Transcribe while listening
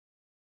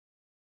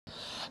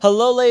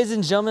Hello, ladies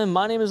and gentlemen.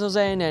 My name is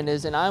Jose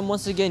Hernandez, and I'm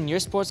once again your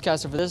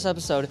sportscaster for this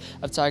episode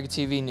of Tiger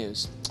TV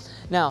News.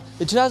 Now,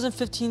 the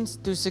 2015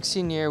 through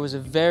 16 year was a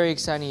very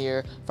exciting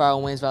year for our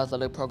Waynesville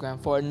athletic program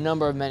for a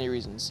number of many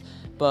reasons.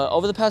 But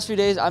over the past few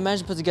days, I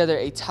managed to put together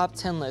a top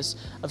 10 list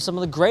of some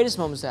of the greatest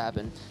moments that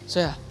happened. So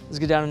yeah, let's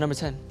get down to number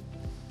 10.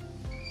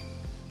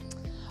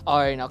 All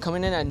right, now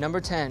coming in at number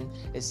 10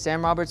 is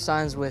Sam Roberts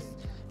signs with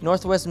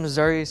Northwest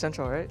Missouri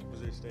Central, right?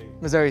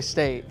 Missouri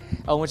State,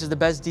 which is the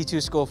best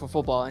D2 school for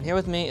football. And here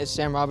with me is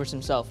Sam Roberts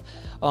himself.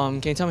 Can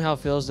you tell me how it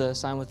feels to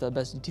sign with the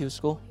best D2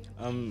 school?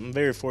 I'm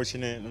very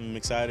fortunate. I'm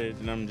excited,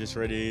 and I'm just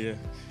ready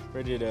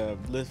to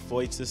lift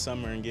weights this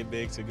summer and get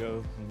big to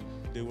go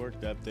and do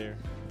work up there.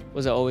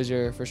 Was that always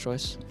your first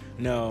choice?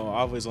 No,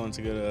 I always wanted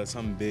to go to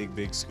some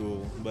big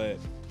school, but it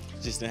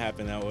just didn't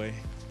happen that way.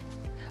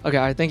 Okay,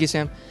 all right, thank you,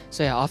 Sam.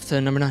 So yeah, off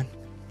to number 9.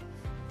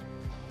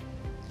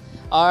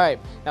 All right,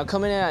 now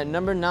coming in at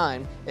number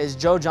 9 is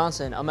Joe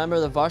Johnson, a member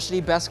of the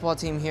varsity basketball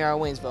team here at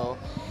Waynesville,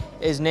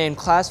 is named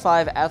Class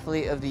 5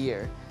 Athlete of the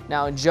Year.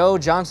 Now, in Joe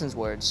Johnson's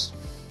words,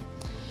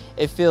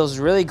 it feels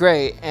really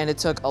great, and it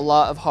took a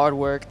lot of hard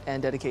work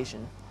and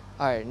dedication.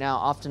 All right, now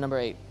off to number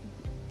 8.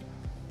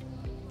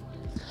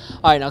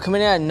 All right, now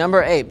coming in at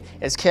number 8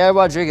 is Caleb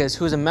Rodriguez,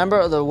 who is a member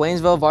of the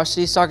Waynesville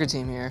varsity soccer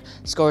team here,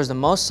 scores the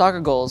most soccer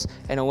goals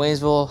in a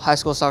Waynesville high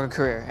school soccer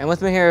career. And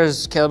with me here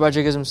is Caleb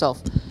Rodriguez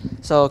himself.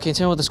 So can you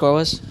tell me what the score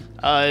was?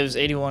 It was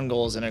 81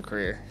 goals in a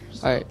career.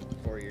 So all right.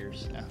 4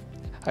 years, yeah. All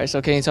right,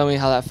 so can you tell me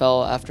how that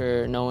felt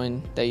after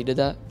knowing that you did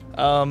that?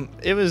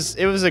 It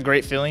was a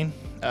great feeling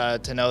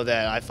to know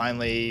that I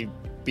finally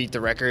beat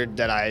the record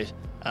that I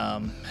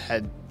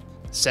had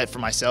set for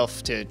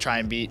myself to try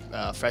and beat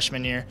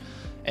freshman year.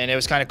 And it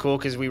was kind of cool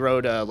because we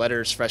wrote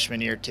letters freshman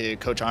year to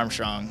Coach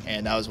Armstrong,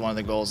 and that was one of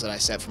the goals that I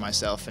set for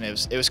myself. And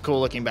it was cool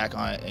looking back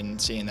on it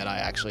and seeing that I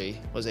actually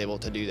was able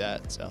to do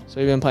that. So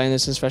you've been playing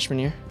this since freshman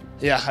year?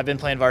 Yeah, I've been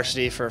playing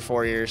varsity for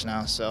 4 years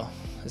now, so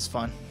it's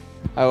fun.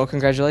 All right, well,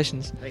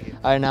 congratulations. Thank you.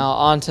 All right, now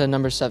on to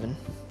number 7.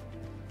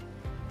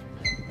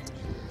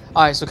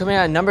 All right, so coming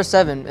out at number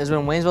 7 is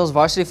when Waynesville's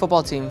varsity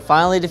football team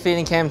finally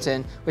defeated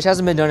Camden, which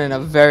hasn't been done in a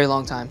very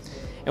long time.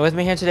 And with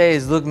me here today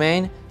is Luke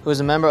Main, who is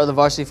a member of the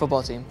varsity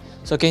football team.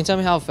 So can you tell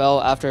me how it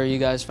felt after you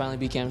guys finally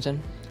beat Camden?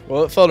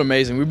 Well, it felt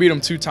amazing. We beat them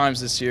 2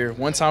 times this year,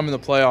 one time in the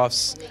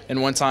playoffs and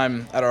one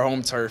time at our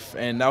home turf.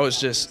 And that was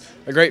just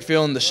a great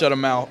feeling to shut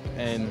them out,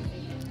 and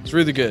it's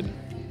really good.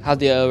 How'd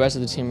the rest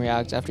of the team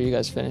react after you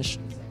guys finished?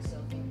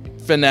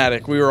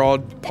 Fanatic. We were all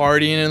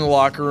partying in the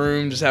locker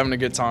room, just having a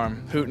good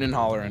time, hooting and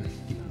hollering.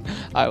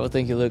 All right, well,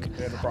 thank you, Luke.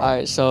 All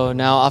right, so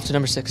now off to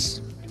number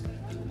 6.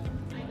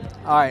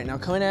 All right, now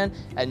coming in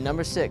at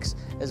number 6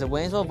 is the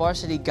Waynesville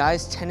varsity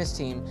guys tennis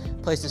team,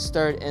 placed as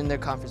 3rd in their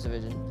conference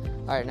division.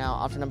 All right, now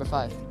off to number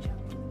 5.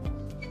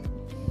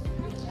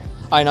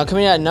 All right, now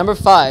coming in at number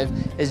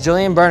 5 is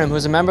Julian Burnham,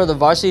 who's a member of the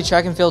varsity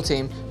track and field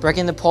team,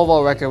 breaking the pole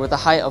vault record with a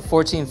height of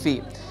 14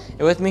 feet.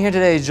 And with me here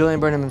today is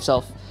Julian Burnham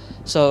himself.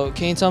 So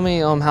can you tell me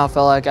how it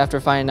felt like after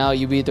finding out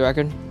you beat the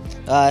record?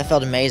 It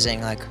felt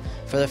amazing. Like,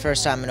 for the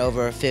first time in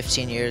over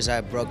 15 years,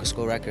 I broke a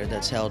school record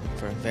that's held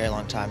for a very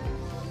long time.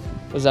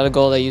 Was that a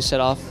goal that you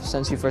set off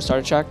since you first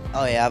started track?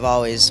 Oh yeah,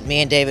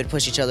 me and David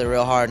push each other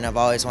real hard, and I've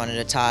always wanted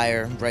to tie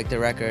or break the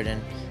record,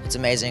 and it's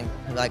amazing,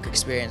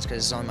 experience,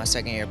 because it's only my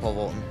 2nd year pole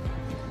vaulting.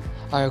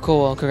 All right,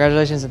 cool. Well,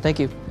 congratulations and thank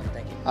you.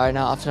 Thank you. All right,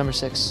 now off to number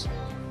 6.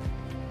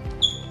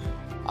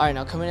 All right,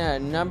 now coming in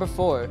at number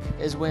 4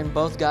 is when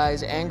both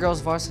guys and girls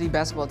varsity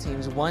basketball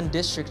teams won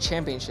district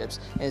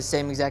championships in the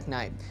same exact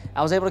night.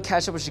 I was able to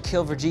catch up with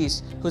Shaquille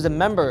Vergese, who's a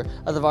member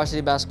of the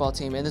varsity basketball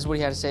team, and this is what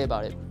he had to say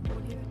about it.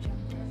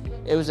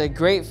 It was a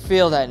great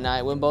feel that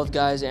night when both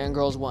guys and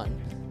girls won.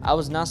 I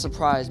was not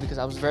surprised because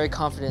I was very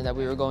confident that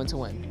we were going to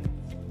win.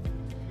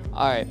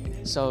 All right,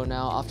 so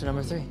now off to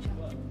number 3.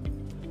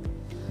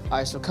 All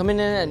right, so coming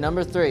in at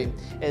number 3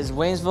 is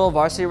Waynesville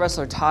varsity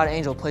wrestler Todd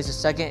Angel, placed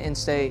 2nd in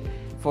state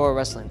for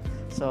wrestling.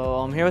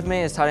 So here with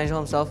me is Todd Angel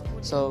himself.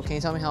 So can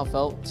you tell me how it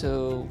felt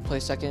to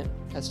place 2nd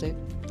at state?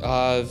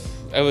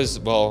 It was,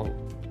 well,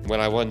 when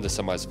I won the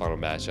semifinal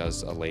match, I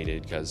was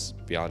elated because,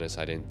 to be honest,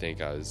 I didn't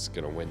think I was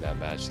going to win that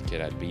match. The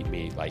kid had beat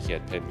me, he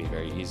had pinned me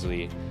very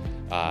easily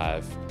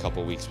a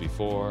couple weeks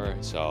before,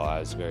 so I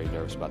was very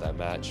nervous about that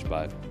match.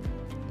 But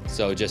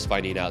so just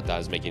finding out that I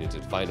was making it to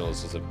the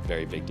finals was a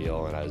very big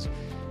deal, and I was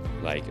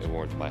it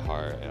warmed my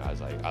heart, and I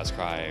was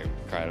crying.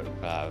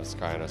 I was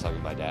talking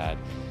to my dad.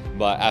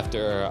 But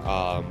after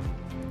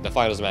the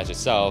finals match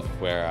itself,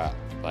 where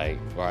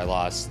I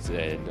lost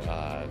and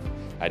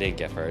I didn't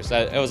get first.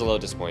 It was a little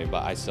disappointing,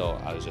 but I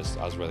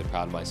was really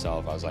proud of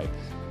myself. I was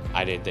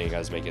I didn't think I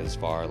was making it this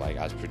far.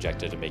 I was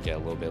projected to make it a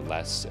little bit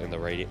less in the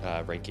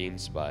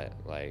rankings, but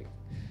I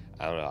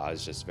don't know. I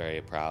was just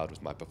very proud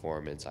with my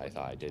performance. I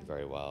thought I did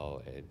very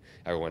well, and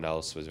everyone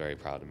else was very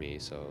proud of me.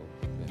 So,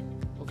 yeah.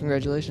 Well,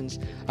 congratulations.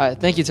 All right,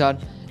 thank you,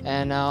 Todd.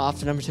 And now off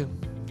to number 2.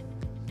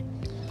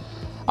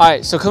 All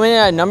right, so coming in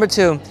at number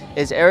 2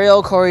 is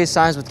Ariel Corey,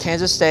 signs with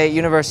Kansas State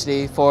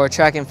University for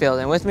track and field.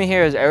 And with me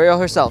here is Ariel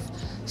herself.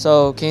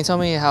 So can you tell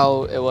me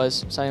how it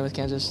was signing with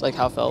Kansas,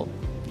 how it felt?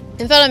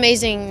 It felt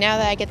amazing now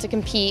that I get to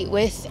compete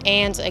with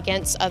and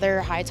against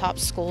other high top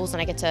schools,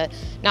 and I get to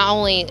not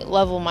only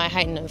level my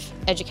height of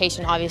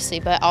education, obviously,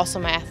 but also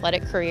my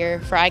athletic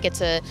career. For I get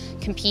to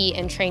compete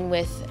and train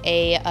with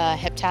a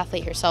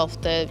heptathlete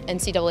herself, the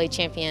NCAA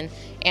champion,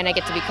 and I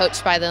get to be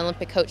coached by the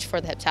Olympic coach for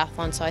the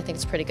heptathlon, so I think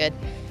it's pretty good.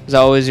 Is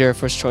that always your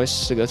first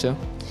choice to go to?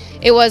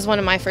 It was one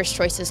of my first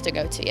choices to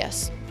go to,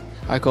 yes.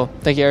 All right, cool.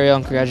 Thank you, Ariel,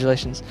 and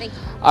congratulations. Thank you.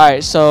 All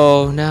right,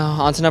 so now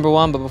on to number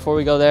 1, but before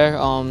we go there,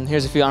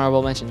 here's a few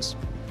honorable mentions.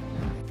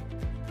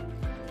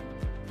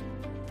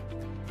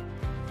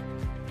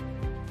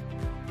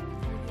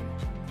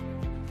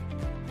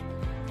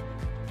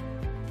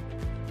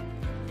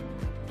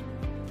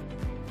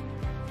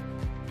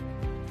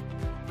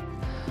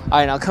 All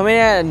right, now coming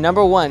in at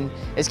number 1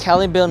 is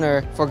Callie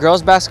Billner for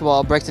girls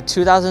basketball, breaks the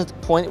 2,000th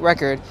point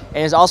record,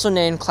 and is also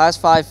named Class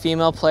 5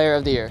 Female Player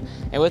of the Year.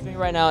 And with me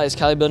right now is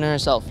Callie Billner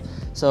herself.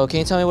 So can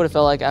you tell me what it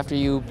felt like after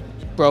you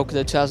broke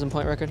the 2,000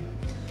 point record?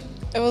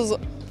 It was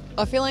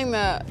a feeling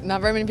that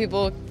not very many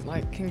people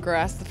can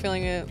grasp the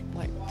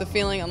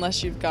feeling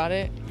unless you've got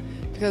it,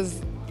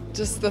 because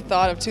just the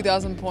thought of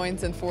 2,000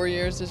 points in 4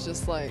 years is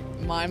just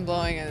mind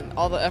blowing, and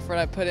all the effort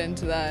I put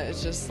into that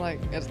is just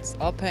it's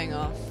all paying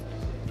off.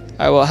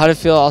 All right, well, how did it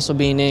feel also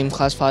being named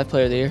Class 5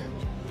 Player of the Year?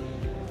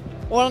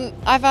 When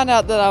I found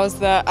out that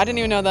I didn't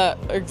even know that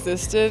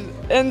existed,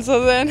 and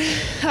so then I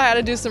had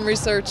to do some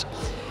research,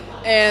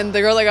 and the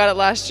girl that got it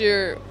last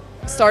year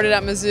started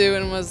at Mizzou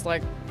and was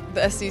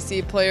the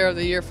SEC Player of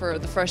the Year for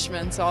the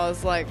freshmen, so I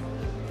was like,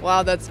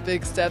 wow, that's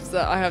big steps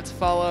that I have to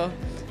follow,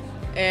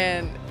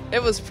 and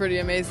it was pretty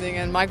amazing.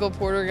 And Michael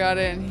Porter got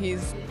it, and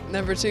he's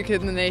number 2 kid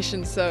in the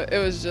nation, so it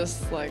was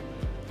just an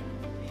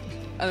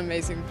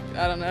amazing,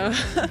 I don't know.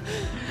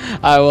 All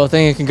right, well,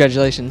 thank you,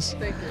 congratulations.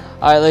 Thank you.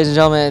 All right, ladies and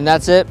gentlemen, and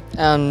that's it.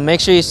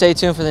 Make sure you stay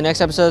tuned for the next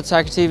episode of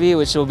Tiger TV,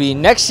 which will be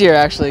next year,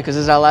 actually, because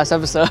this is our last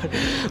episode.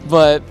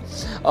 But,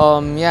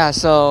 yeah,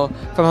 so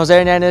from Jose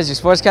Hernandez, your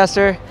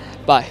sportscaster,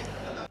 bye.